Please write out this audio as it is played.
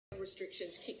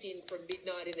restrictions kicked in from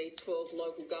midnight in these 12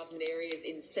 local government areas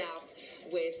in South,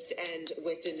 West and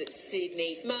Western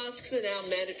Sydney. Masks are now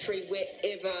mandatory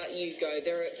wherever you go.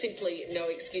 There are simply no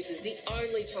excuses. The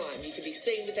only time you can be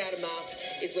seen without a mask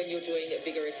is when you're doing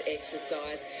vigorous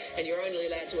exercise, and you're only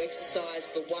allowed to exercise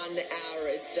for 1 hour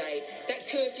a day. That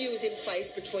curfew is in place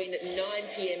between 9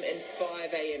 p.m. and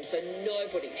 5 a.m, so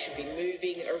nobody should be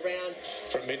moving around.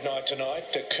 From midnight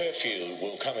tonight, the curfew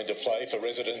will come into play for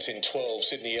residents in 12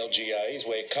 Sydney LGAs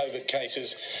where COVID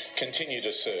cases continue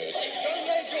to surge. Don't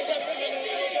raise your weapon.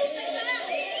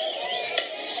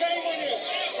 Shame on you.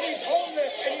 He's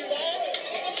homeless and you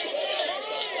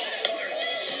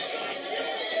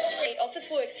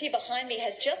Officeworks here behind me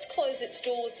has just closed its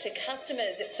doors to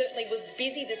customers. It certainly was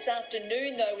busy this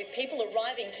afternoon, though, with people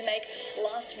arriving to make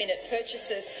last-minute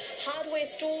purchases. Hardware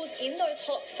stores in those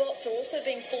hot spots are also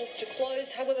being forced to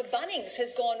close. However, Bunnings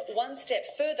has gone one step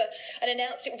further and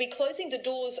announced it will be closing the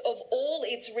doors of all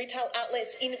its retail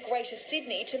outlets in Greater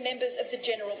Sydney to members of the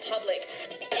general public.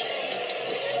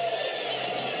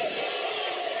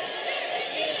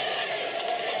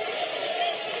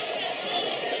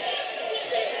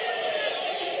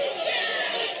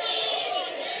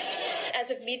 As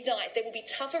of midnight, there will be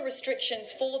tougher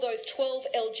restrictions for those 12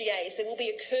 LGAs. There will be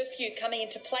a curfew coming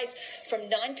into place from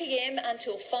 9 p.m.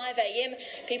 until 5 a.m.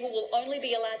 People will only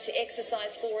be allowed to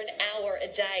exercise for an hour a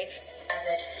day.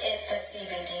 In the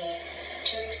CBD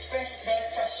to express their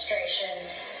frustration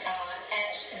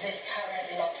at this current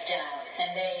lockdown.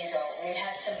 And there you go. We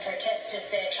have some protesters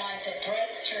there trying to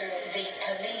break through the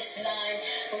police line.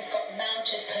 We've got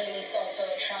mounted police also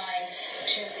trying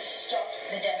to stop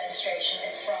the demonstration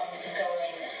from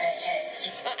going ahead.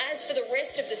 As for the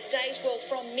rest of the state, well,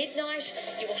 from midnight,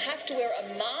 you will have to wear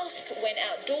a mask when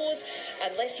outdoors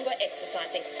unless you are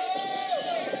exercising.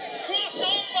 cross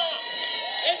over.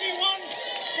 Everyone,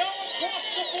 go across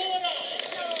the border.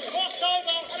 Cross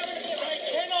over. They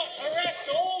cannot arrest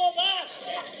all of us.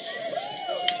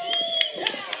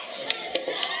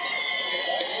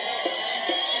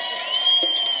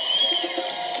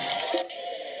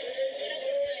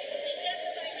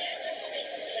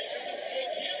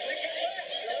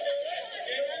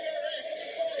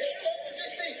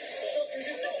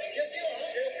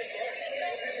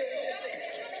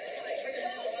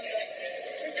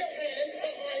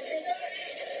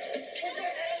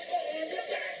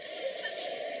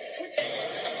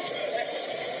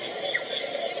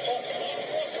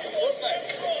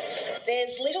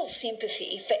 There's little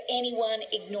sympathy for anyone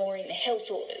ignoring the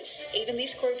health orders, even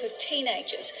this group of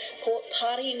teenagers caught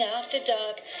partying after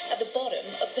dark at the bottom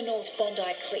of the North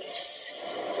Bondi Cliffs.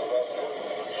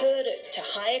 Herded to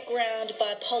higher ground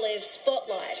by Polaire's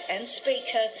spotlight and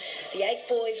speaker, the 8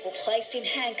 boys were placed in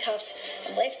handcuffs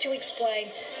and left to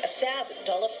explain a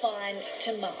 $1,000 fine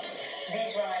to mum.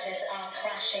 These rioters are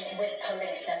clashing with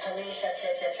police. Now, police have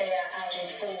said that they are out in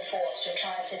full force to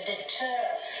try to deter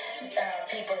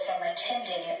people from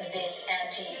attending this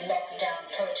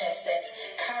anti-lockdown protest that's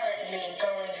currently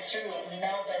going through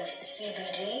Melbourne's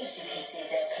CBD. As you can see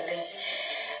there, police.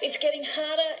 It's getting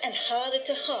harder and harder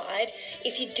to hide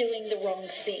if you're doing the wrong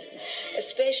thing,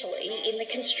 especially in the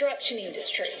construction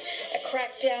industry. A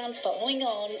crackdown following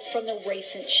on from the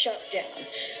recent shutdown.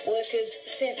 Workers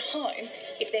sent home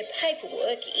if their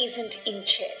paperwork isn't in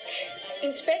check.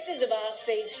 Inspectors have asked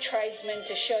these tradesmen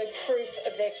to show proof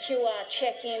of their QR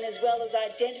check-in as well as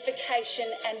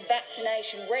identification and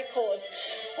vaccination records.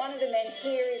 One of the men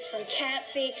here is from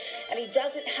Campsie and he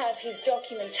doesn't have his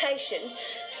documentation,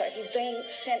 so he's being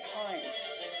sent home.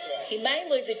 He may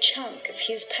lose a chunk of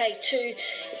his pay too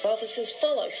if officers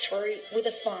follow through with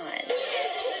a fine.